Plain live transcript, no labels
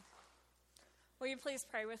Will you please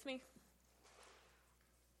pray with me?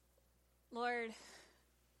 Lord,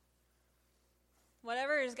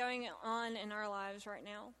 whatever is going on in our lives right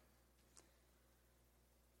now,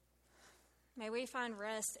 may we find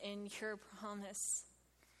rest in your promise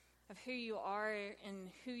of who you are and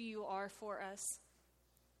who you are for us.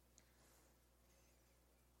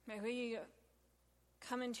 May we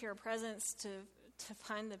come into your presence to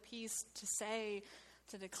find the peace to say,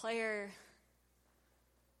 to declare,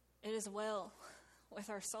 it is well with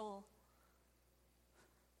our soul.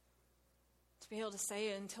 To be able to say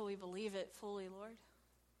it until we believe it fully, Lord.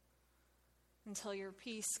 Until your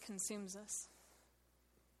peace consumes us.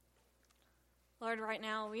 Lord, right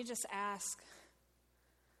now we just ask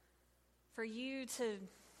for you to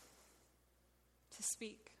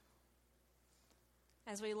speak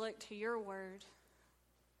as we look to your word.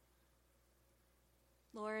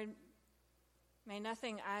 Lord, may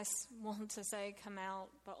nothing I want to say come out,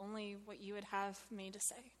 but only what you would have me to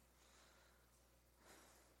say,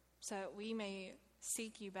 so that we may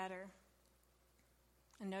seek you better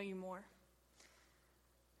and know you more.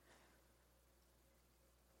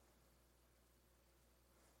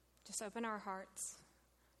 Just open our hearts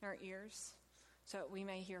and our ears so that we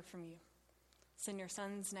may hear from you. It's in your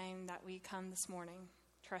Son's name that we come this morning,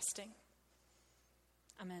 trusting.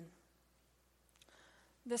 Amen.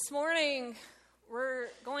 This morning, we're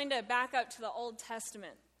going to back up to the Old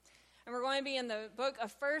Testament. And we're going to be in the book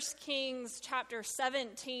of 1 Kings chapter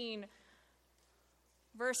 17,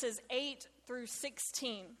 verses 8 through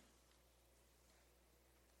 16.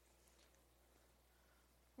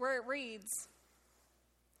 Where it reads,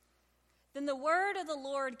 "Then the word of the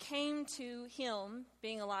Lord came to him,"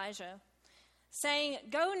 being Elijah, saying,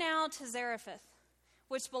 "Go now to Zarephath,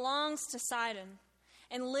 which belongs to Sidon,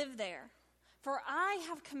 and live there. For I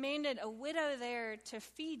have commanded a widow there to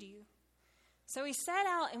feed you." So he set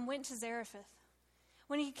out and went to Zarephath.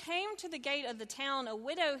 When he came to the gate of the town, a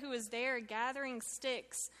widow who was there gathering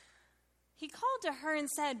sticks, he called to her and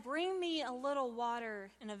said, "Bring me a little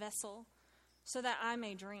water in a vessel, so that I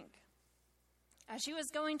may drink." As she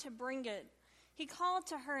was going to bring it, he called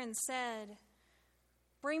to her and said,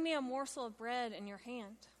 "Bring me a morsel of bread in your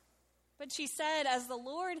hand." But she said, "As the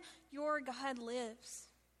Lord your God lives,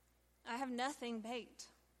 I have nothing baked,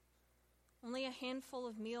 only a handful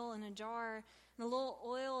of meal in a jar and a little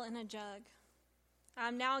oil in a jug. I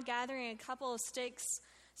am now gathering a couple of sticks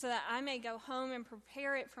so that I may go home and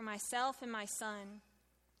prepare it for myself and my son,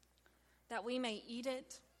 that we may eat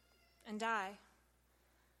it and die."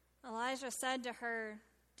 Elijah said to her,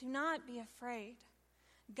 "Do not be afraid.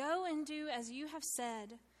 Go and do as you have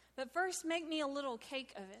said, but first make me a little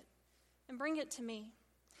cake of it and bring it to me.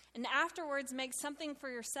 And afterwards make something for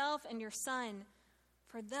yourself and your son.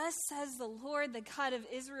 For thus says the Lord, the God of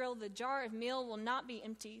Israel, the jar of meal will not be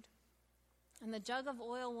emptied, and the jug of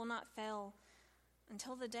oil will not fail,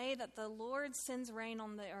 until the day that the Lord sends rain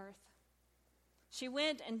on the earth." She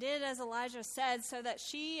went and did as Elijah said, so that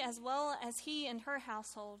she, as well as he and her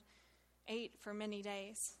household, ate for many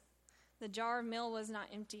days. The jar of meal was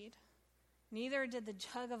not emptied, neither did the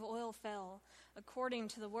jug of oil fail, according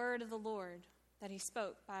to the word of the Lord that he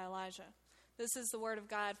spoke by Elijah. This is the word of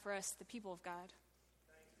God for us, the people of God.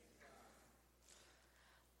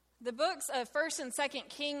 The books of 1st and 2nd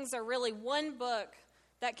Kings are really one book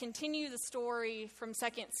that continue the story from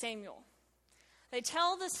 2nd Samuel. They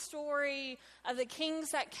tell the story of the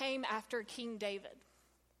kings that came after King David.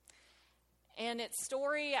 And it's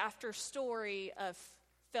story after story of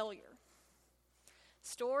failure.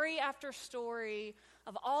 Story after story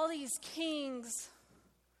of all these kings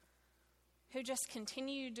who just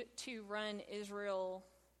continued to run Israel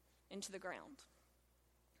into the ground.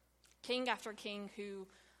 King after king who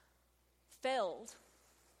failed.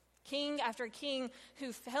 King after king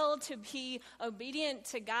who failed to be obedient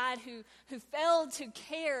to God, who failed to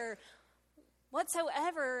care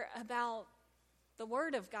whatsoever about the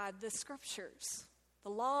word of God, the scriptures, the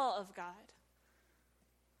law of God.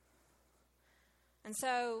 And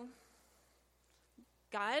so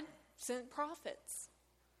God sent prophets.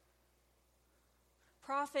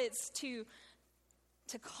 Prophets to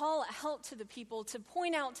call out to the people, to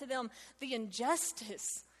point out to them the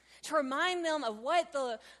injustice, to remind them of what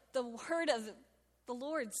the word of the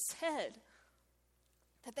Lord said,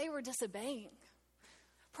 that they were disobeying.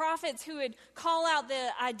 Prophets who would call out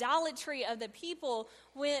the idolatry of the people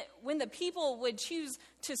when the people would choose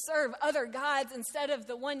to serve other gods instead of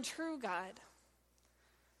the one true God.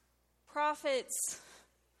 Prophets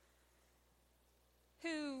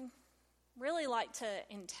who really like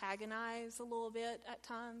to antagonize a little bit at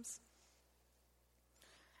times.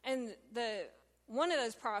 And the one of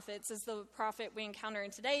those prophets is the prophet we encounter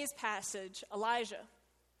in today's passage, Elijah.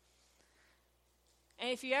 And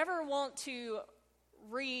if you ever want to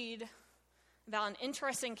read about an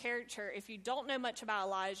interesting character, if you don't know much about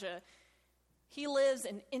Elijah, he lives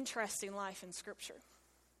an interesting life in Scripture.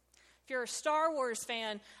 If you're a Star Wars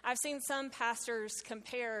fan, I've seen some pastors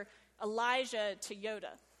compare Elijah to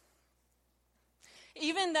Yoda.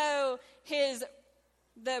 Even though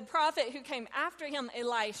the prophet who came after him,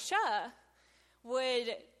 Elisha,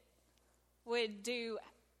 would do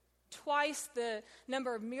twice the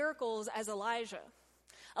number of miracles as Elijah.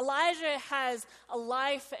 Elijah has a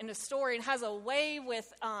life and a story and has a way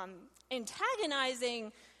with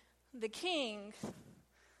antagonizing the king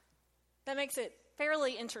that makes it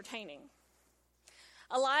fairly entertaining.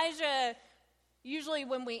 Elijah, usually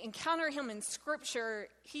when we encounter him in Scripture,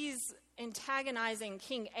 he's antagonizing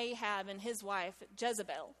King Ahab and his wife,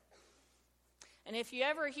 Jezebel. And if you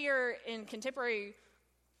ever hear in contemporary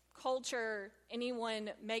culture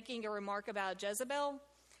anyone making a remark about Jezebel,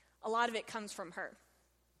 a lot of it comes from her.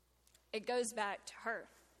 It goes back to her.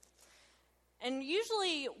 And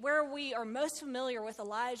usually where we are most familiar with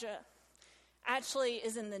Elijah actually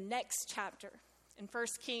is in the next chapter, in 1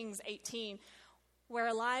 Kings 18, where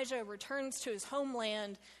Elijah returns to his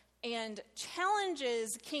homeland and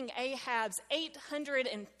challenges King Ahab's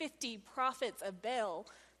 850 prophets of Baal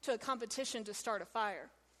to a competition to start a fire.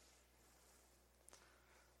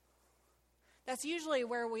 That's usually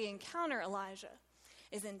where we encounter Elijah,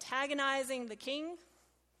 is antagonizing the king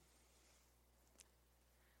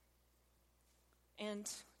and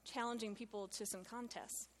challenging people to some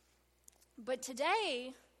contests. But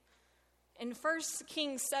today, in 1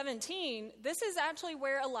 Kings 17, this is actually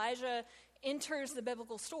where Elijah enters the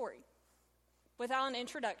biblical story. Without an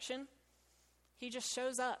introduction, he just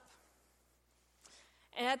shows up.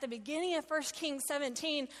 And at the beginning of 1 Kings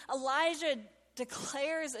 17, Elijah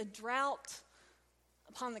declares a drought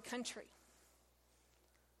upon the country,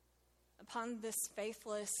 upon this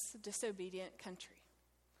faithless, disobedient country.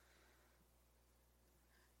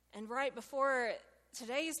 And right before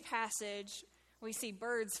today's passage, we see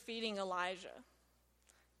birds feeding Elijah,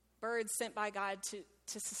 birds sent by God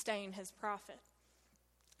to sustain his prophet.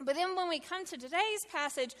 But then when we come to today's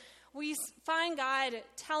passage, we find God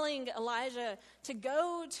telling Elijah to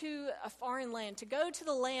go to a foreign land, to go to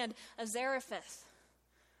the land of Zarephath,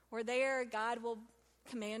 where there God will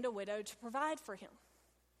command a widow to provide for him.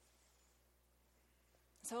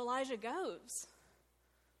 So Elijah goes.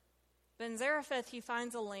 But in Zarephath, he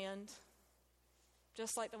finds a land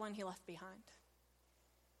just like the one he left behind.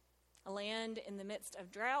 A land in the midst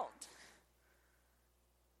of drought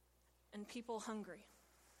and people hungry.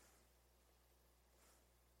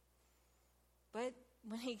 But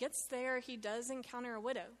when he gets there, he does encounter a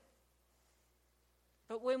widow.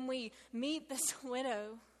 But when we meet this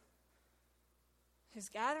widow who's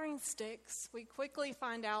gathering sticks, we quickly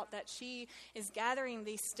find out that she is gathering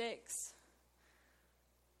these sticks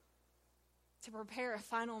to prepare a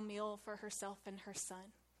final meal for herself and her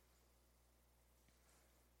son.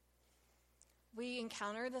 We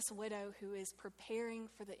encounter this widow who is preparing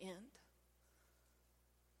for the end.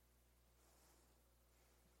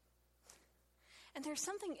 And there's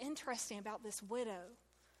something interesting about this widow.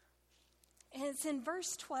 And it's in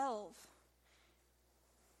verse 12.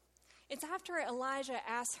 It's after Elijah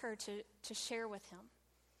asks her to share with him.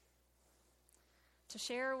 To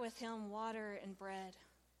share with him water and bread.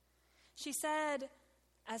 She said,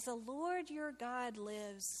 "As the Lord your God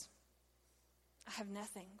lives, I have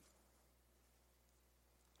nothing."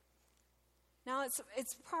 Now,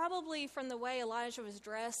 it's probably from the way Elijah was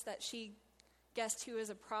dressed that she guessed he was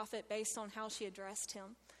a prophet based on how she addressed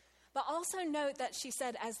him. But also note that she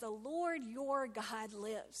said, "As the Lord your God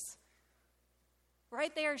lives."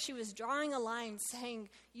 Right there, she was drawing a line saying,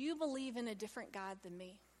 you believe in a different God than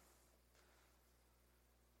me.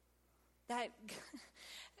 That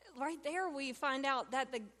right there we find out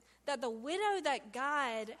that the widow that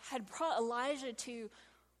God had brought Elijah to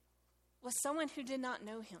was someone who did not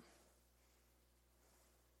know him.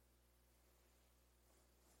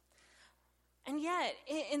 And yet,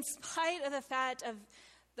 in spite of the fact of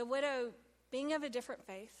the widow being of a different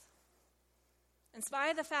faith, in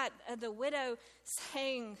spite of the fact of the widow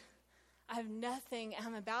saying, "I have nothing, and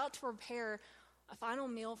I'm about to prepare a final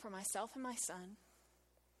meal for myself and my son,"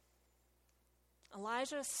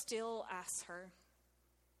 Elijah still asks her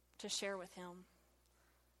to share with him.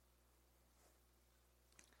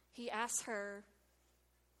 He asks her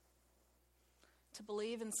to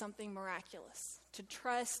believe in something miraculous, to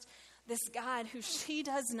trust this God who she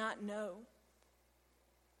does not know,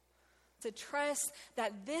 to trust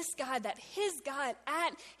that this God, that his God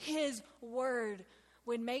at his word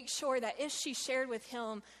would make sure that if she shared with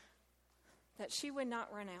him, that she would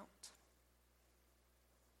not run out.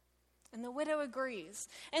 And the widow agrees.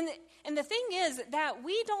 And the thing is that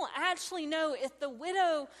we don't actually know if the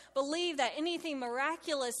widow believed that anything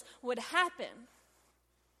miraculous would happen.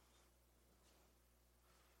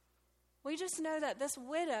 We just know that this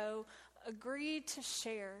widow agreed to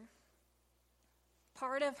share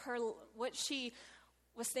part of her, what she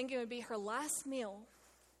was thinking would be her last meal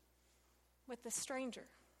with the stranger.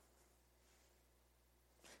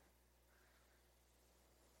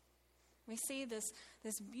 We see this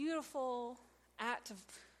beautiful act of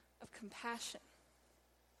compassion.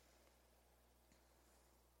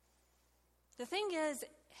 The thing is,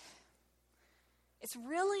 it's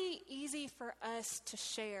really easy for us to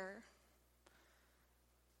share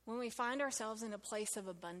when we find ourselves in a place of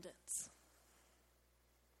abundance.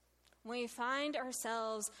 When we find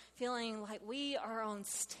ourselves feeling like we are on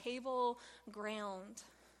stable ground.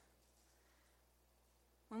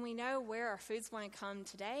 When we know where our food's going to come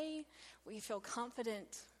today, we feel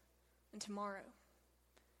confident in tomorrow.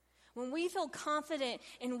 When we feel confident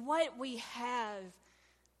in what we have,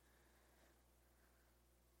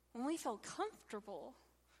 when we feel comfortable,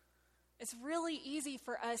 it's really easy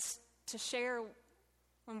for us to share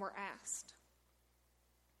when we're asked.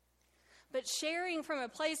 But sharing from a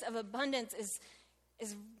place of abundance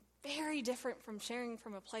is very different from sharing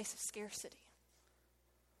from a place of scarcity.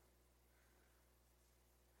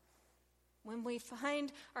 When we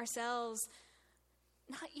find ourselves,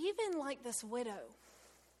 not even like this widow,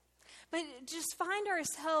 but just find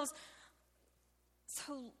ourselves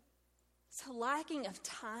so lacking of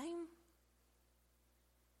time,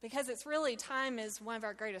 because it's really, time is one of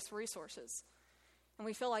our greatest resources, and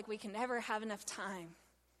we feel like we can never have enough time.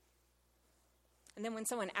 And then when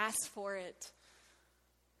someone asks for it,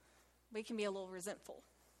 we can be a little resentful,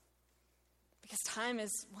 because time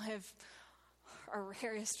is one of our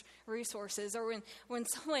rarest resources. Or when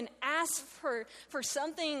someone asks for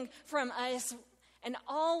something from us, and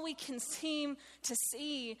all we can seem to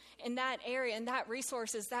see in that area and that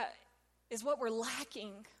resource is what we're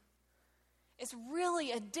lacking. It's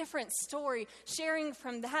really a different story sharing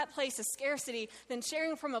from that place of scarcity than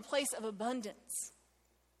sharing from a place of abundance.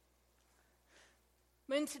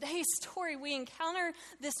 But in today's story, we encounter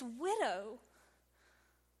this widow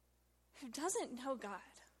who doesn't know God.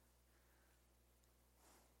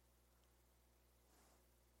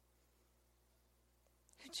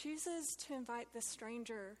 Who chooses to invite the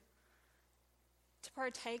stranger to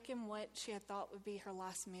partake in what she had thought would be her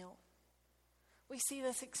last meal. We see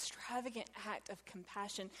this extravagant act of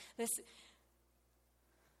compassion, this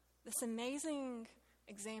amazing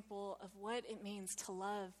example of what it means to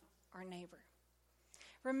love our neighbor.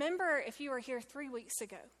 Remember, if you were here 3 weeks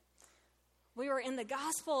ago, we were in the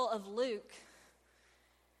Gospel of Luke,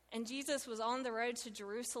 and Jesus was on the road to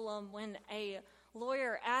Jerusalem when a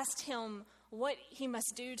lawyer asked him what he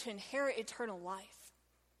must do to inherit eternal life.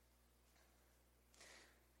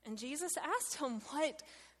 And Jesus asked him, "What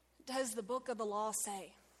does the book of the law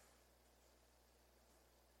say?"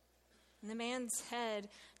 And the man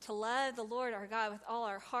said, "To love the Lord our God with all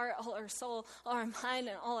our heart, all our soul, all our mind,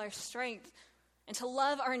 and all our strength, and to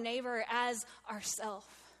love our neighbor as ourselves."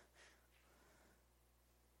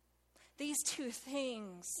 These two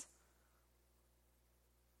things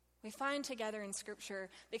we find together in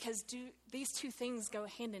Scripture because these two things go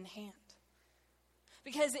hand in hand.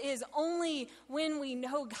 Because it is only when we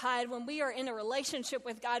know God, when we are in a relationship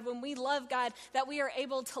with God, when we love God, that we are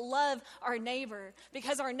able to love our neighbor.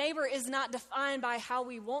 Because our neighbor is not defined by how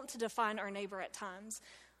we want to define our neighbor at times.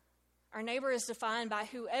 Our neighbor is defined by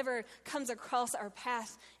whoever comes across our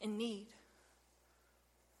path in need.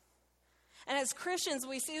 And as Christians,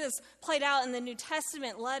 we see this played out in the New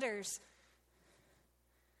Testament letters.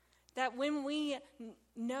 That when we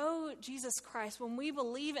know Jesus Christ, when we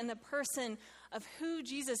believe in the person of who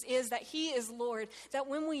Jesus is, that he is Lord, that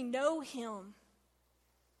when we know him,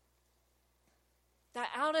 that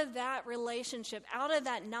out of that relationship, out of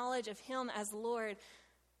that knowledge of him as Lord,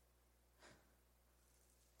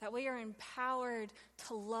 that we are empowered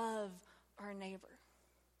to love our neighbor.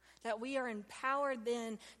 That we are empowered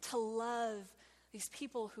then to love these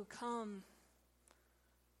people who come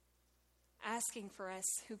asking for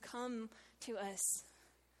us, who come to us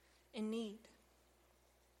in need.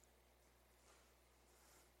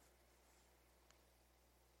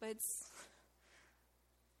 But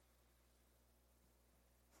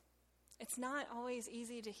it's not always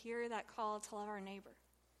easy to hear that call to love our neighbor,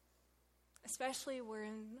 especially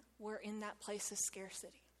when we're in that place of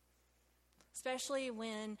scarcity, especially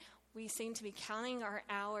when we seem to be counting our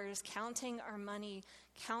hours, counting our money,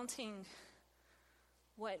 counting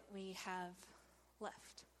what we have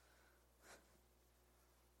left.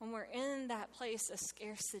 When we're in that place of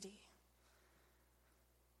scarcity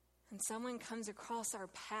and someone comes across our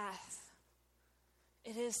path,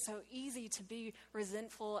 it is so easy to be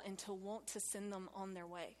resentful and to want to send them on their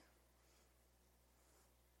way.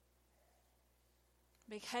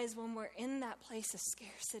 Because when we're in that place of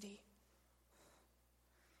scarcity,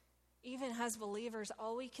 even as believers,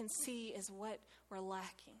 all we can see is what we're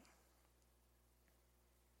lacking.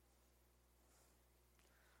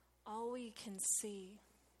 All we can see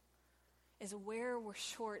is where we're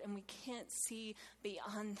short, and we can't see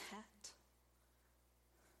beyond that.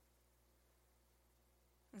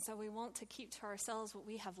 And so we want to keep to ourselves what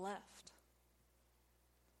we have left.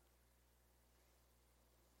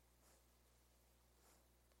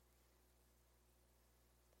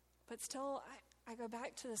 But still, I go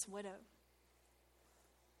back to this widow.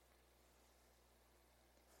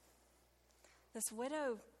 This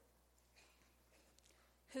widow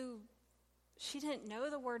who, she didn't know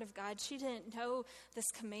the word of God. She didn't know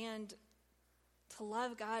this command to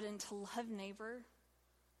love God and to love neighbor.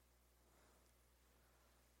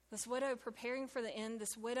 This widow preparing for the end,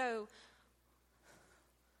 this widow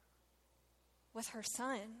with her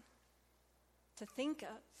son to think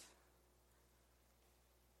of.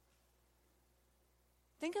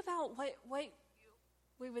 Think about what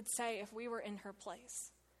we would say if we were in her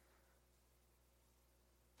place.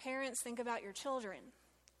 Parents, think about your children.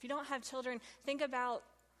 If you don't have children, think about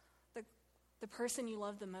the person you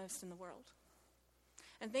love the most in the world.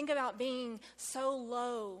 And think about being so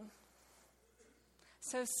low,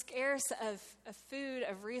 so scarce of food,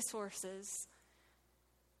 of resources,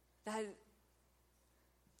 that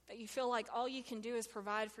you feel like all you can do is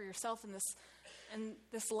provide for yourself and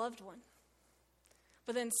this loved one.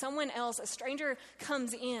 But then someone else, a stranger,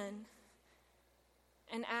 comes in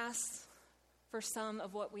and asks for some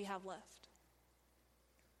of what we have left.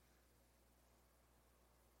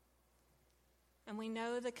 And we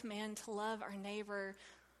know the command to love our neighbor,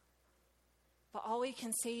 but all we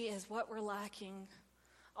can see is what we're lacking.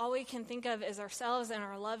 All we can think of is ourselves and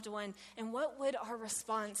our loved one. And what would our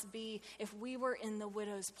response be if we were in the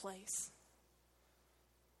widow's place?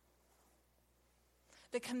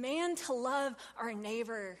 The command to love our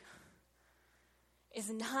neighbor is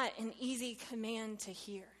not an easy command to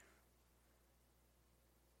hear.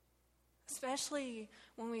 Especially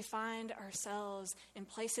when we find ourselves in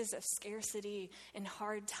places of scarcity and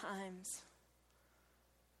hard times,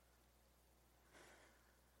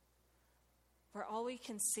 where all we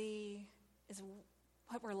can see is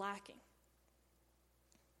what we're lacking.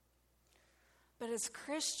 But as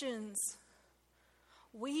Christians,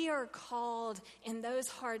 we are called in those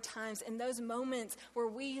hard times, in those moments where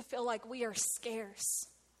we feel like we are scarce,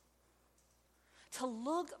 to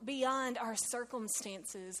look beyond our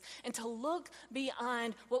circumstances and to look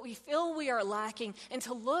beyond what we feel we are lacking and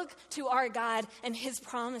to look to our God and His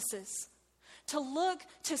promises. To look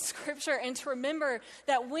to Scripture and to remember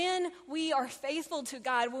that when we are faithful to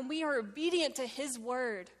God, when we are obedient to His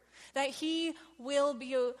word, that He will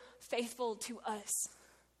be faithful to us.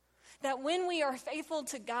 That when we are faithful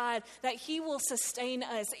to God, that He will sustain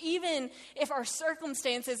us, even if our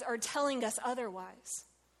circumstances are telling us otherwise.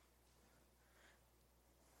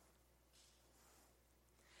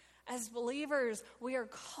 As believers, we are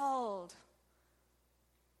called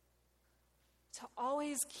to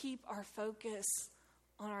always keep our focus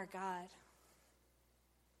on our God,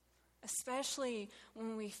 especially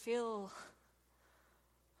when we feel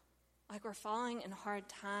like we're falling in hard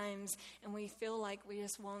times and we feel like we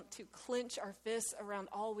just want to clench our fists around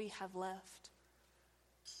all we have left.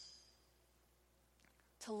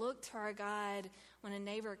 To look to our God when a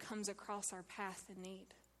neighbor comes across our path in need.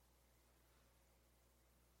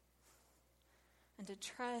 And to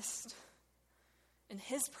trust in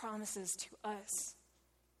His promises to us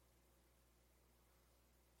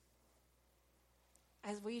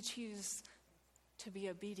as we choose to be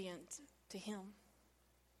obedient to Him.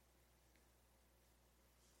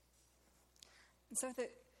 And so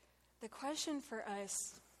the question for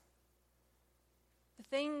us, the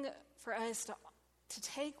thing for us to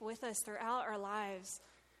take with us throughout our lives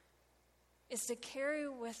is to carry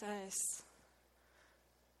with us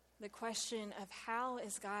the question of how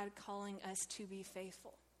is God calling us to be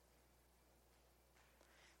faithful?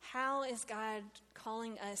 How is God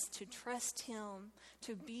calling us to trust Him,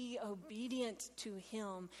 to be obedient to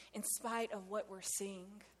Him in spite of what we're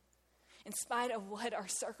seeing, in spite of what our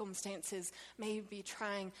circumstances may be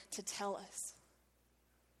trying to tell us?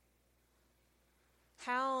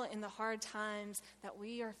 how in the hard times that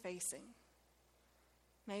we are facing,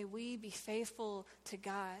 may we be faithful to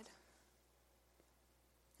God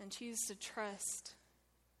and choose to trust,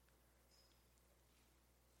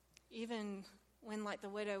 even when, like the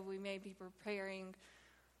widow, we may be preparing,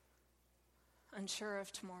 unsure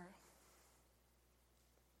of tomorrow.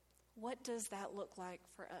 What does that look like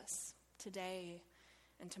for us today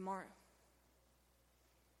and tomorrow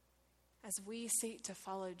as we seek to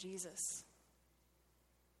follow Jesus?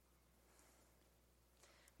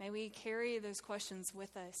 May we carry those questions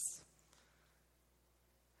with us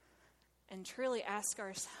and truly ask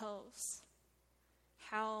ourselves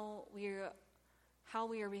how we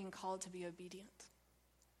are being called to be obedient.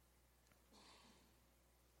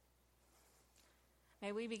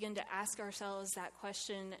 May we begin to ask ourselves that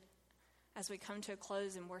question as we come to a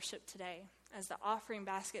close in worship today, as the offering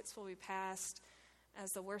baskets will be passed,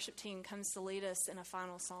 as the worship team comes to lead us in a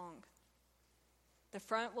final song. The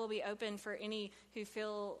front will be open for any who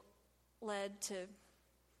feel led to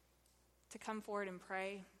come forward and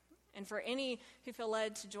pray. And for any who feel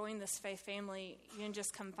led to join this faith family, you can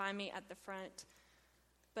just come find me at the front.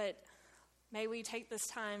 But may we take this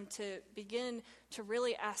time to begin to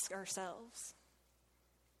really ask ourselves,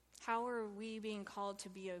 how are we being called to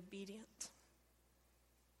be obedient?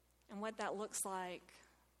 And what that looks like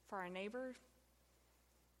for our neighbor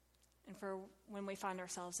and for when we find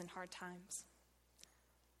ourselves in hard times.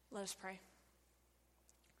 Let us pray.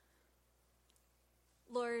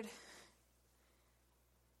 Lord,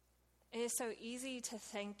 it is so easy to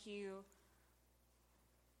thank you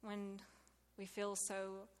when we feel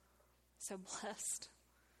so blessed,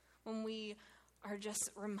 when we are just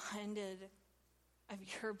reminded of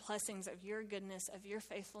your blessings, of your goodness, of your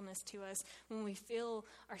faithfulness to us, when we feel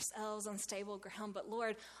ourselves on stable ground. But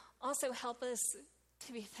Lord, also help us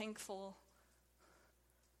to be thankful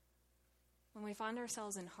when we find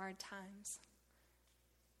ourselves in hard times,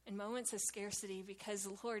 in moments of scarcity, because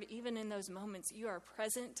Lord, even in those moments, you are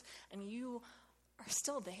present and you are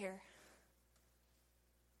still there.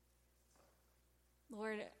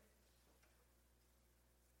 Lord,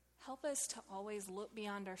 help us to always look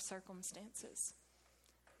beyond our circumstances,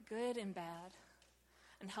 good and bad,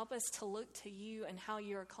 and help us to look to you and how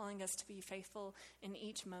you are calling us to be faithful in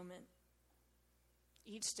each moment,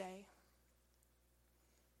 each day.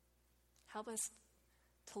 Help us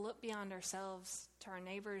to look beyond ourselves to our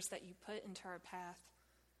neighbors that you put into our path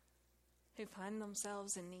who find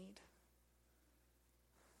themselves in need.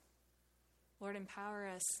 Lord, empower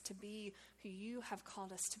us to be who you have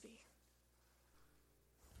called us to be.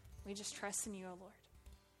 We just trust in you, O Lord.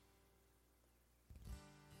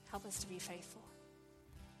 Help us to be faithful.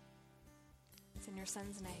 It's in your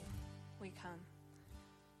Son's name we come.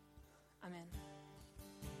 Amen.